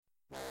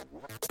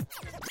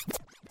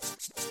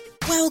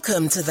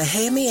Welcome to the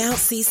Hear Me Out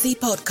CC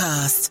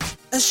podcast,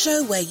 a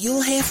show where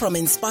you'll hear from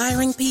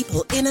inspiring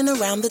people in and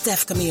around the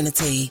deaf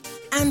community,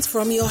 and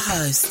from your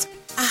host,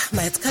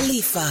 Ahmed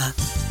Khalifa.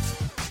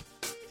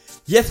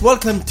 Yes,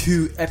 welcome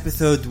to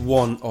episode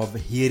 1 of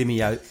Hear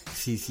Me Out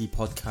CC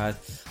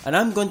podcast, and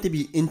I'm going to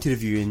be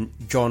interviewing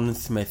John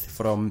Smith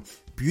from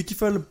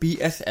Beautiful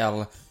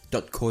BSL.co.uk.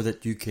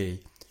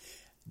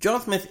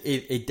 John Smith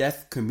is a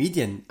deaf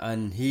comedian,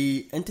 and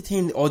he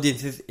entertained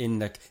audiences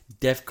in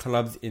deaf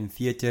clubs in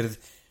theatres,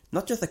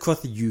 not just across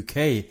the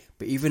UK,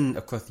 but even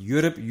across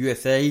Europe,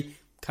 USA,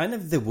 kind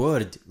of the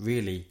world,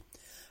 really.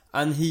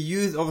 And he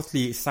used,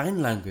 obviously,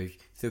 sign language,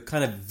 so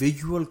kind of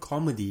visual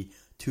comedy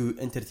to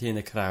entertain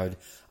the crowd.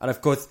 And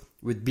of course,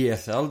 with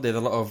BSL, there's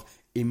a lot of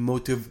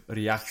emotive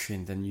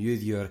reactions and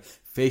use your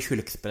facial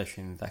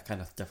expressions, that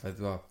kind of stuff as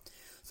well.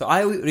 So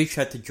I reached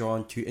out to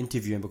John to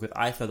interview him because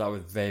I thought that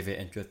was very, very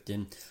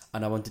interesting,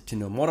 and I wanted to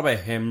know more about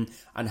him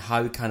and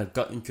how he kind of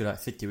got into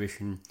that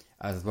situation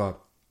as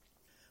well.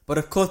 But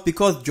of course,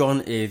 because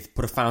John is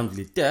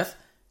profoundly deaf,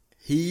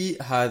 he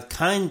has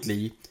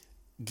kindly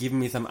given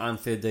me some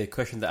answers to the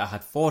questions that I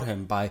had for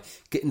him by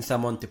getting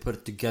someone to put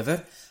it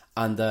together,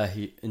 and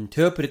he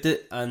interpreted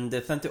it and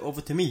sent it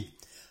over to me.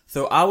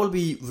 So I will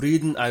be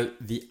reading out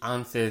the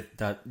answers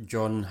that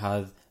John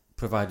has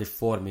provided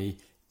for me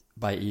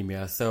by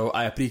email. So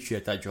I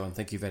appreciate that, John.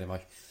 Thank you very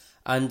much.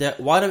 And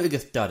why don't we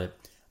get started?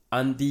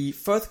 And the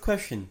first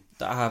question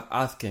that I have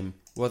asked him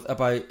was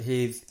about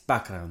his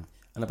background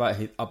and about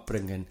his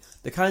upbringing,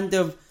 the kind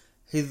of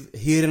his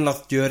hearing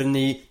loss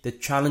journey, the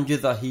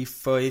challenges that he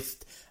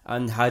faced,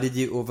 and how did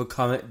he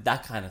overcome it,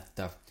 that kind of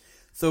stuff.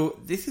 So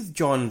this is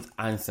John's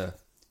answer.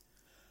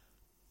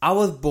 I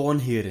was born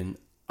hearing.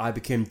 I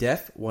became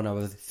deaf when I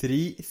was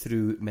 3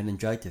 through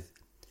meningitis.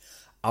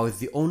 I was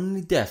the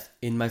only deaf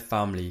in my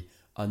family,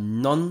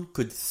 and none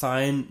could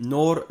sign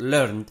nor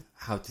learned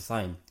how to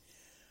sign.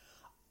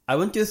 I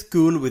went to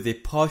school with a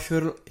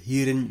partial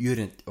hearing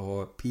unit,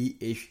 or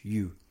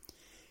PHU.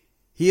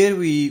 Here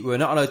we were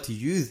not allowed to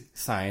use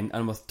sign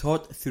and was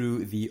taught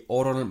through the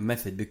oral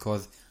method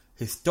because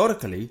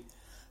historically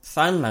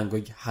sign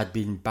language had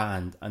been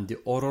banned and the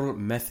oral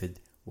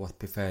method was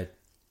preferred.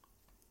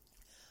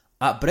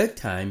 At break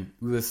time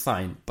we were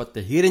signed, but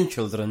the hearing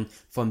children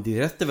from the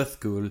rest of the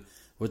school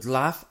would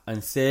laugh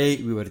and say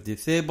we were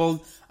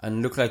disabled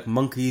and look like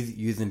monkeys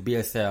using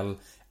BSL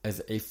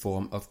as a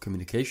form of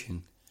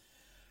communication.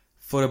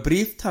 For a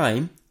brief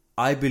time,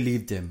 I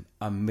believed them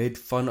and made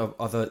fun of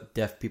other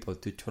deaf people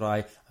to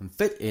try and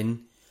fit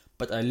in,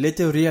 but I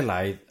later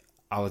realised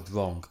I was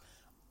wrong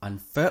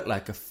and felt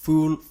like a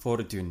fool for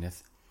doing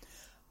this.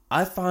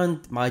 I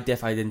found my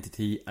deaf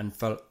identity and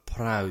felt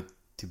proud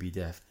to be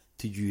deaf,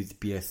 to use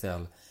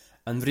BSL,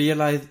 and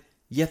realised,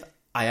 yes,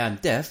 I am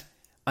deaf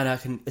and I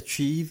can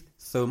achieve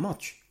so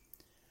much.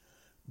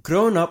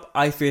 Growing up,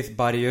 I faced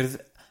barriers.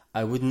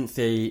 I wouldn't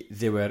say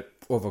they were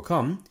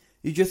overcome.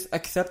 You just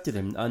accepted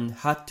them and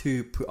had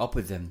to put up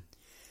with them.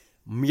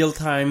 Meal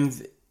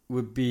times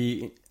would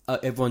be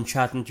everyone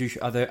chatting to each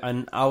other,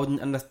 and I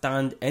wouldn't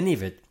understand any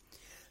of it.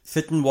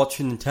 Sitting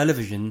watching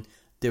television,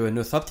 there were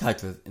no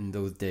subtitles in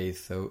those days,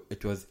 so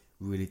it was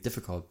really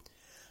difficult.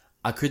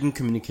 I couldn't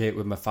communicate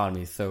with my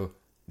family, so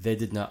they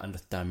did not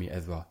understand me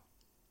as well.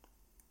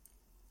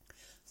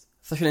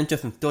 Such an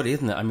interesting story,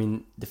 isn't it? I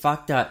mean, the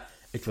fact that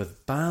it was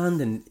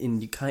banned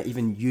and you can't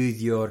even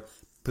use your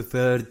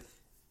preferred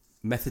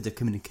method of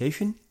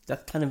communication,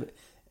 that's kind of,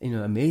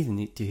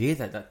 amazing to hear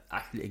that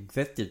actually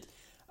existed.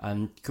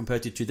 And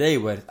compared to today,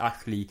 where it's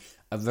actually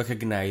a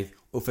recognised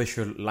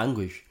official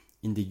language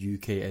in the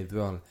UK as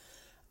well.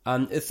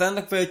 And it sounds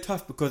like very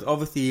tough because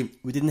obviously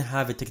we didn't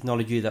have the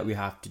technology that we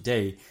have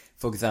today.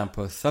 For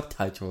example,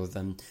 subtitles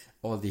and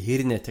all the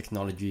hearing aid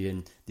technology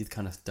and this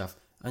kind of stuff.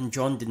 And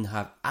John didn't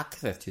have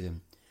access to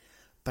them.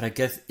 But I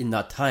guess in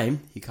that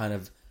time, he kind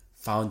of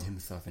found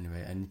himself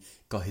anyway and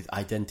got his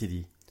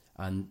identity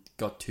and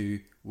got to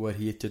where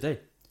he is today.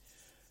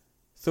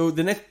 So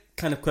the next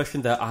kind of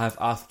question that I have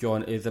asked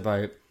John is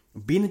about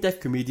being a deaf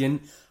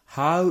comedian.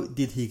 How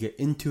did he get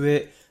into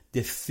it?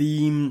 The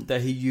theme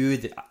that he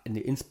used and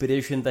the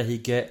inspiration that he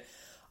get,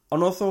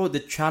 and also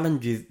the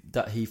challenges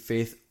that he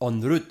faced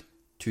en route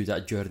to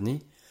that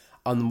journey,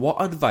 and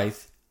what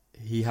advice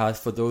he has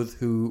for those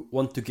who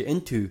want to get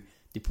into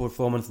the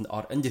performance and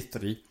art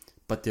industry,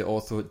 but they're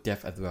also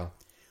deaf as well.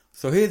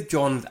 So here's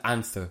John's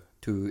answer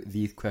to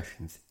these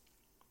questions.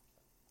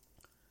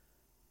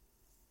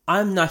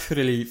 I'm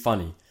naturally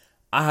funny.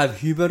 I have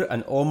humour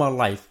and all my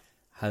life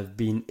have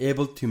been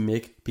able to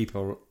make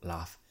people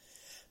laugh.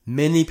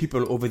 Many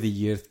people over the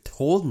years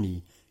told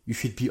me you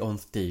should be on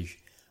stage,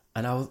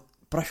 and I would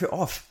brush it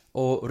off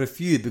or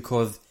refuse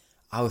because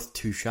I was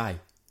too shy.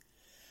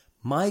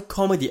 My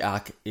comedy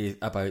act is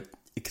about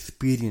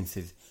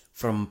experiences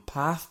from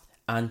past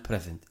and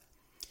present.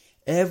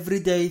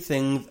 Everyday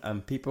things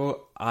and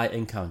people I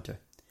encounter.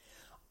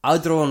 I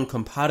draw on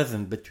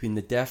comparisons between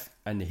the deaf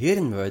and the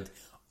hearing world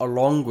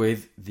along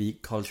with the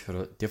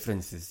cultural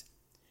differences.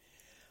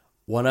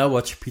 When I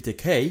watch Peter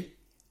Kay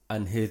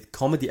and his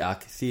comedy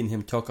act, seeing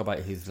him talk about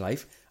his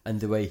life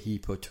and the way he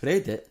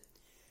portrayed it,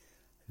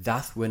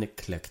 that's when it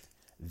clicked.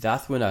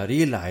 That's when I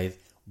realised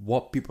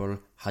what people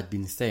had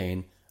been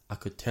saying. I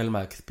could tell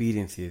my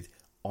experiences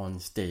on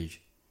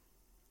stage.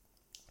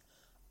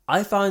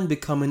 I found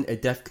becoming a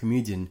deaf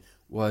comedian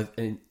was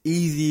an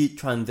easy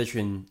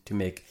transition to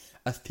make,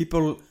 as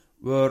people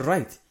were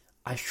right.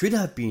 I should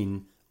have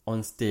been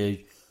on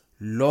stage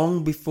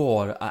long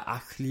before I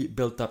actually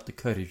built up the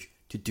courage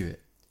to do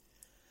it.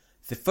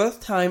 The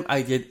first time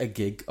I did a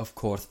gig, of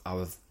course, I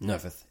was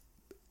nervous.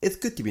 It's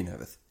good to be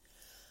nervous.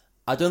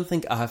 I don't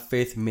think I have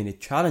faced many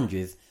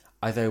challenges,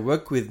 as I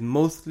work with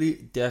mostly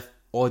deaf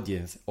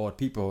audience or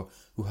people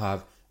who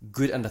have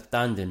good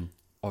understanding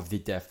of the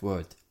deaf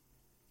word.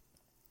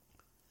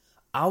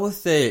 I would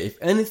say, if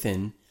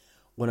anything,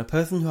 when a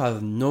person who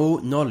has no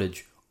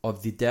knowledge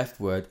of the deaf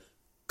word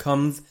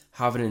comes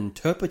having an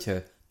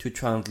interpreter to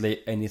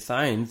translate any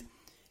signs,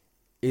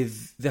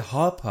 is the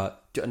hard part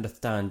to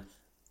understand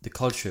the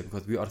culture,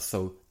 because we are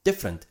so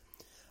different.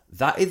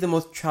 That is the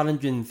most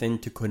challenging thing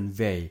to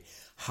convey,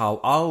 how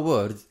our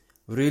words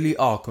really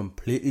are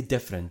completely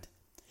different.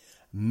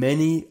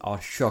 Many are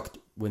shocked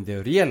when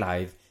they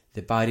realize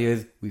the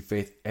barriers we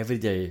face every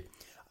day,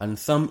 and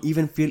some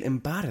even feel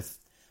embarrassed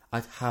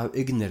at how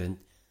ignorant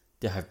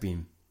they have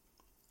been.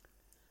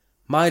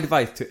 My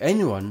advice to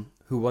anyone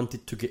who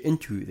wanted to get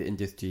into the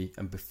industry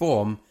and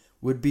perform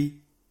would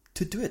be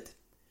to do it.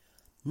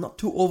 Not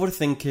to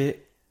overthink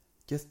it,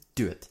 just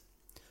do it.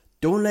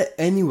 Don't let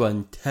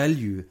anyone tell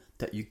you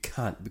that you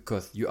can't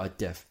because you are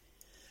deaf.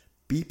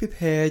 Be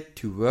prepared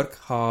to work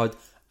hard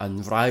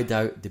and ride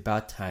out the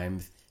bad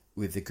times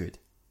with the good.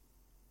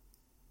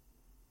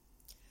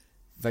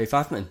 Very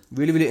fascinating,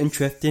 really, really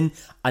interesting.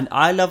 And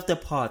I love the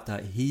part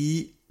that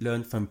he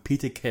learned from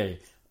Peter Kay.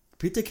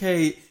 Peter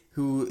Kay,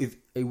 who is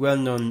a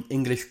well-known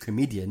English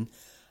comedian,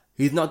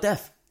 he's not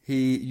deaf.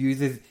 He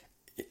uses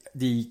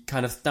the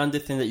kind of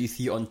standard thing that you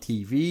see on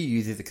TV,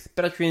 uses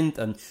expressions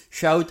and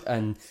shout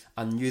and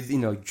use,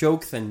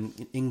 jokes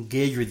and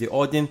engage with the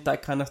audience,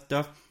 that kind of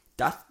stuff.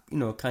 That's,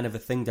 kind of a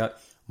thing that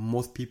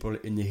most people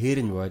in the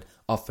hearing world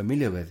are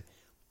familiar with.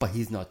 But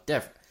he's not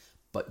deaf.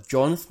 But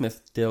John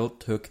Smith still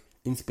took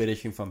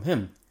inspiration from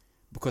him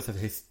because of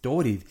his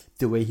stories,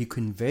 the way he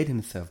conveyed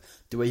himself,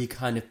 the way he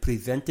kind of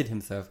presented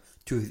himself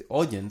to his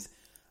audience,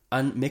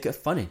 and make it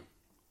funny.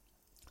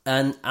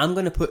 And I'm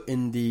going to put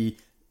in the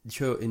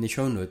show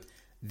note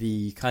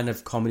the kind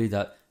of comedy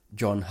that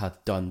John has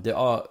done. There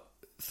are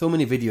so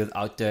many videos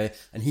out there,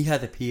 and he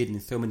has appeared in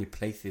so many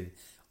places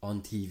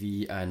on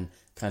TV and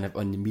kind of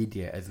on the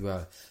media as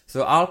well.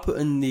 So I'll put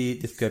in the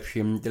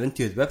description the link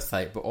to his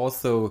website, but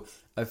also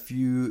a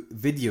few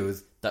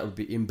videos that will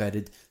be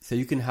embedded, so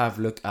you can have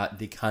a look at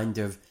the kind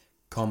of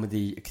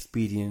comedy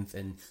experience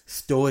and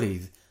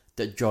stories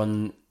that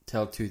John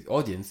tells to his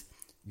audience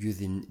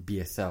using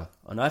BSL.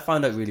 And I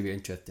found that really, really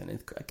interesting.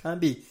 It can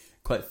be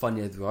quite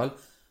funny as well,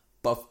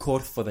 but of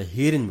course for the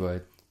hearing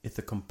world, it's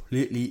a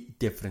completely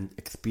different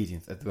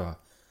experience as well.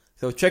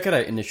 So check it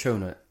out in the show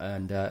note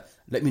and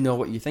let me know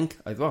what you think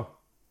as well.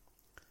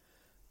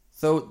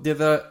 So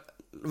there's a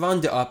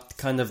round it up,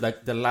 kind of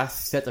like the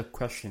last set of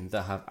questions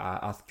that I have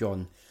asked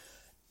John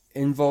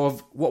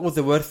involve what was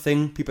the worst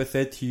thing people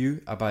said to you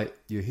about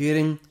your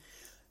hearing,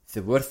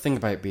 the worst thing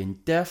about being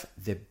deaf,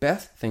 the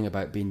best thing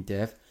about being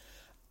deaf,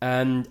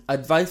 and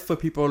advice for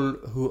people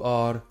who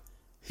are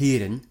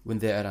hearing when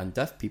they are around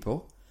deaf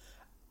people,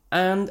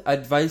 and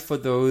advice for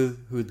those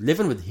who are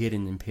living with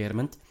hearing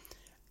impairment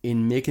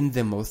in making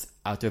the most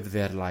out of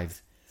their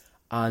lives.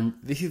 And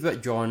this is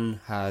what John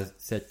has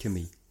said to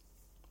me.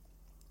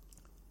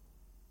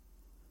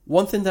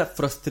 One thing that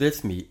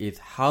frustrates me is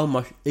how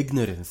much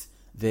ignorance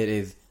there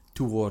is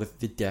towards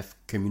the deaf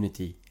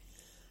community.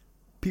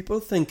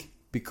 People think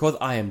because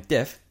I am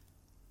deaf,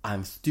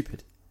 I'm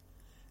stupid,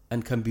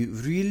 and can be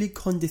really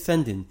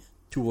condescending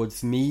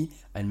towards me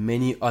and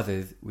many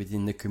others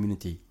within the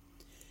community.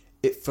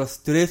 It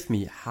frustrates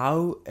me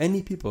how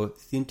any people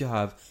seem to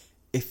have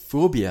a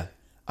phobia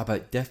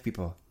about deaf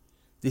people.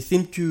 They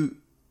seem to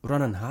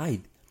run and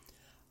hide.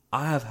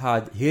 I have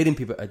had hearing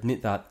people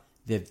admit that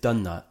they've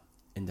done that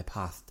in the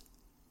past.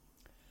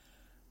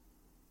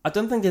 I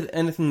don't think there's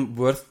anything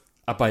worse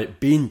about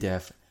being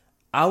deaf.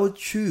 I would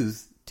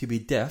choose to be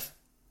deaf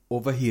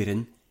over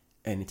hearing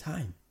any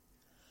time.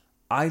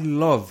 I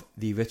love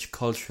the rich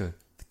culture,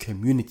 the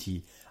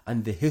community,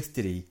 and the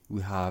history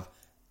we have,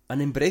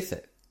 and embrace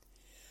it.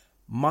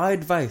 My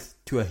advice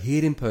to a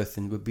hearing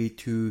person would be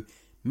to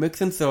make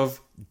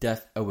themselves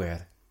deaf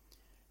aware.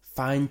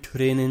 Find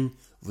training,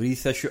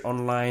 research it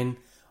online,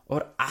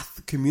 or ask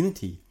the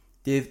community.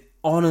 There's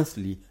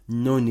honestly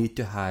no need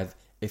to have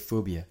a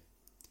phobia.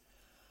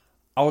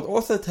 I would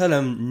also tell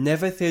them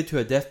never say to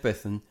a deaf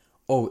person,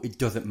 "Oh, it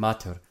doesn't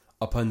matter,"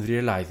 upon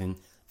realizing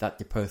that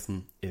the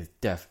person is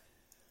deaf.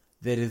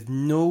 There is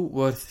no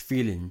worse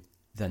feeling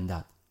than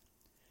that.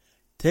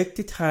 Take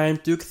the time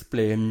to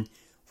explain,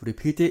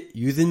 repeat it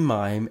using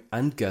mime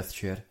and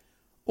gesture,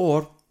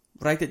 or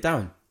write it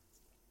down.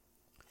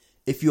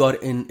 If you are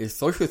in a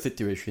social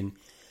situation,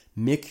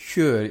 make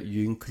sure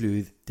you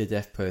include the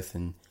deaf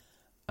person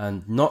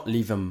and not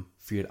leave them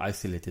feel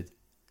isolated.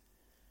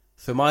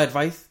 So my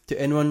advice to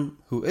anyone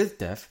who is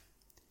deaf,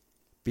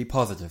 be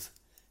positive.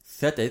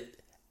 Set it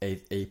as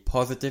a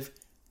positive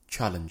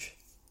challenge.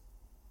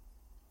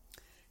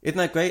 Isn't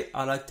that great?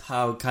 I liked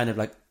how kind of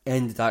like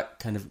end that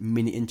kind of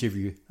mini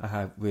interview I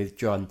had with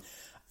John.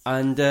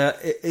 And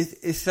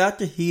it's sad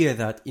to hear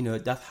that, you know,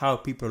 that's how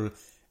people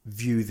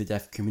view the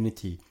deaf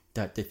community,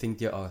 that they think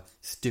they are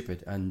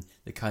stupid and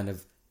they kind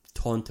of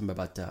taunt him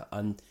about that.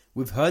 And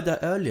we've heard that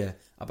earlier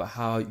about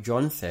how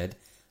John said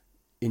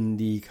in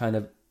the kind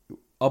of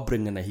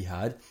upbringing that he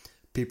had,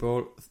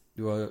 people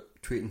were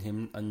treating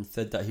him and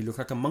said that he looked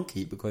like a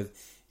monkey because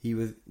he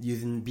was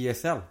using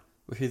BSL,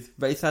 which is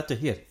very sad to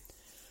hear.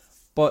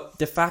 But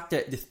the fact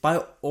that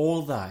despite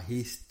all that,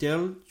 he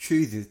still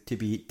chooses to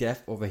be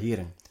deaf over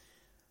hearing.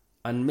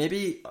 And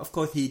maybe, of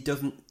course, he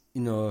doesn't,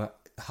 you know,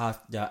 have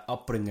that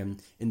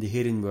upbringing in the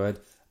hearing world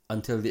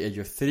until the age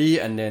of 3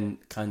 and then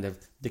kind of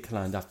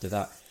declined after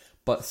that.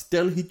 But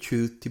still he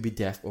chose to be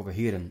deaf over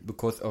hearing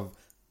because of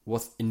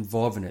what's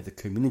involved in it, the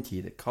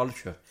community, the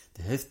culture,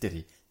 the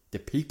history, the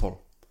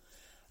people.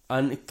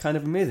 And it's kind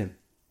of amazing.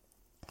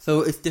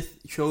 So it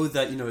just shows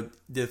that, you know,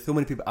 there's so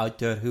many people out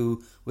there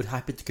who would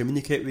happy to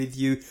communicate with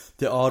you.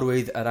 There are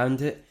ways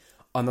around it.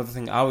 Another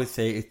thing I would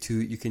say is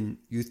you can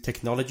use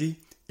technology.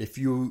 If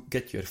you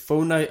get your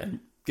phone out and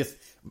just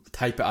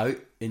type it out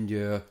in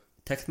your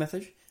text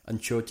message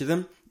and show it to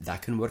them,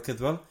 that can work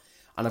as well.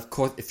 And of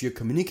course, if you're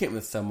communicating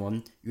with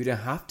someone, you don't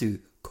have to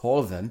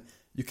call them.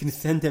 You can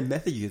send them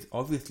messages,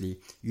 obviously,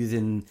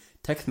 using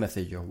text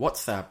message or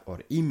WhatsApp or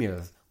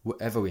emails,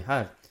 whatever we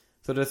have.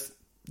 So there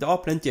are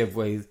plenty of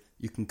ways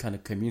you can kind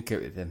of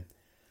communicate with them.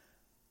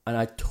 And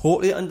I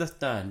totally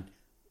understand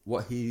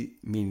what he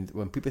means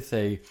when people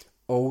say,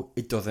 oh,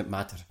 it doesn't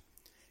matter.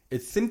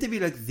 It seems to be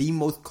like the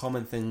most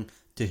common thing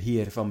to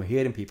hear from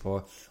hearing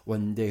people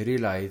when they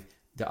realise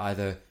that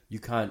either you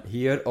can't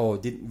hear or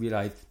didn't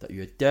realise that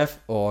you're deaf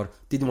or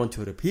didn't want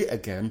to repeat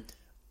again.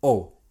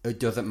 Oh, it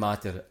doesn't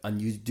matter. And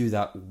you do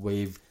that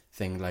wave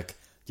thing, like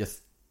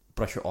just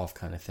brush it off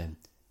kind of thing.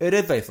 It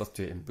is very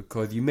frustrating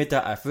because you made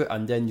that effort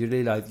and then you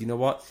realise, you know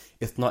what,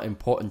 it's not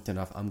important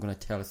enough, I'm going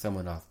to tell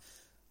someone else.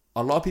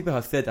 A lot of people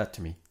have said that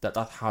to me, that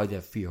that's how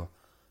they feel.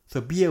 So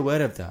be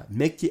aware of that.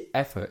 Make the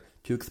effort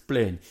to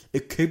explain.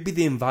 It could be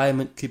the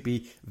environment could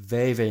be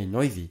very, very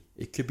noisy.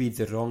 It could be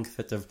the wrong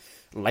set of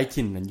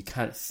lighting and you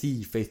can't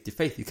see face to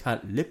face. You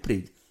can't lip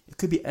read. It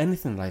could be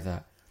anything like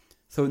that.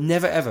 So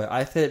never ever,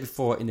 I said it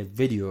before in a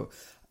video,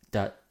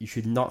 that you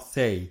should not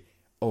say,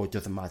 oh, it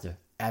doesn't matter,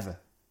 ever.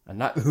 And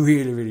that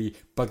really, really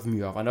bugs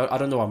me off. I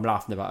don't know what I'm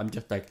laughing about. I'm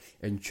just like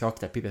in shock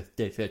that people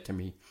say it to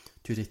me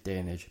to this day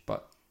and age.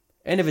 But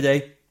end of the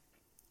day,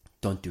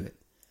 don't do it.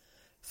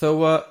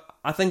 So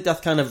I think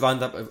that's kind of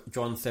round up what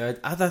John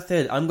said. As I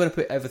said, I'm going to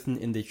put everything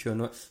in the show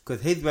notes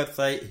because his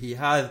website, he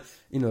has,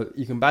 you know,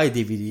 you can buy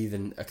DVDs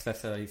and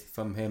accessories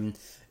from him,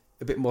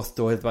 a bit more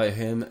stories about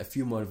him, a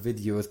few more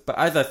videos. But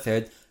as I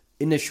said,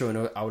 in the show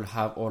notes, I will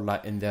have all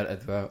that in there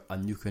as well,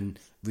 and you can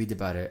read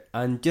about it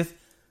and just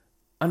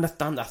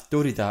understand that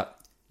story that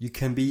you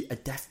can be a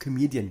deaf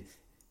comedian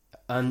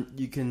and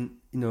you can,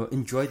 you know,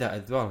 enjoy that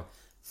as well.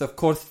 So of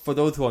course, for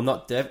those who are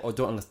not deaf or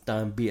don't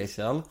understand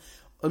BSL,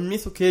 on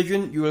this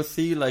occasion you will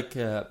see like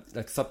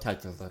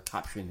subtitles or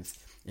captions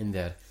in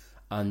there,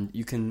 and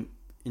you can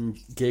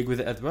engage with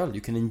it as well. You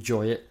can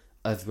enjoy it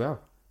as well,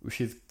 which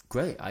is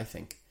great, I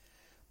think.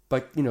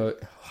 But you know,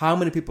 how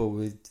many people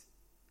would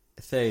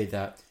say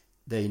that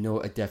they know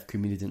a deaf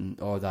comedian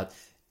or that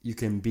you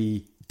can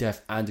be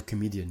deaf and a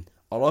comedian?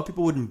 A lot of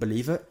people wouldn't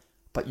believe it,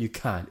 but you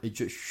can. It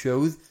just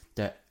shows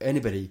that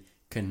anybody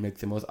can make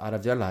the most out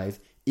of their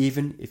lives,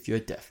 even if you're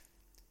deaf.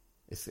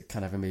 It's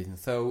kind of amazing.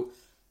 So,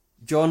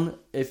 John,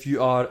 if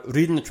you are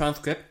reading the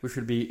transcript, which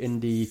will be in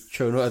the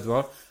show note as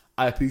well,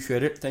 I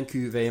appreciate it. Thank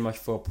you very much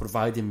for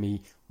providing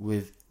me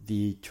with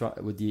the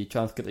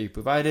transcript that you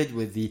provided,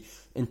 with the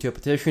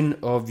interpretation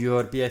of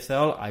your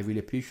BSL. I really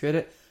appreciate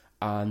it,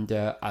 and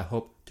I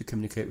hope to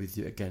communicate with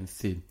you again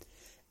soon.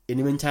 In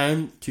the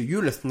meantime, to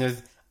you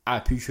listeners, I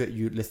appreciate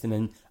you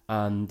listening,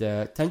 and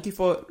thank you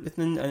for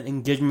listening and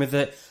engaging with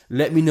it.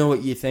 Let me know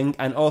what you think,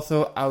 and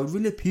also I would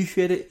really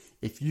appreciate it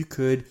if you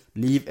could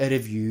leave a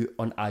review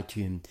on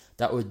iTunes.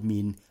 That would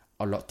mean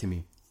a lot to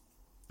me.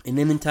 In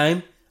the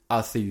meantime,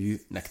 I'll see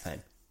you next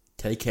time.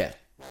 Take care.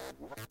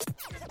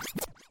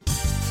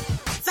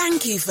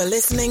 Thank you for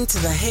listening to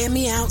the Hear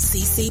Me Out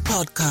CC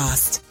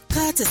podcast,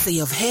 courtesy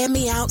of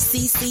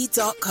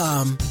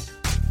HearMeOutCC.com.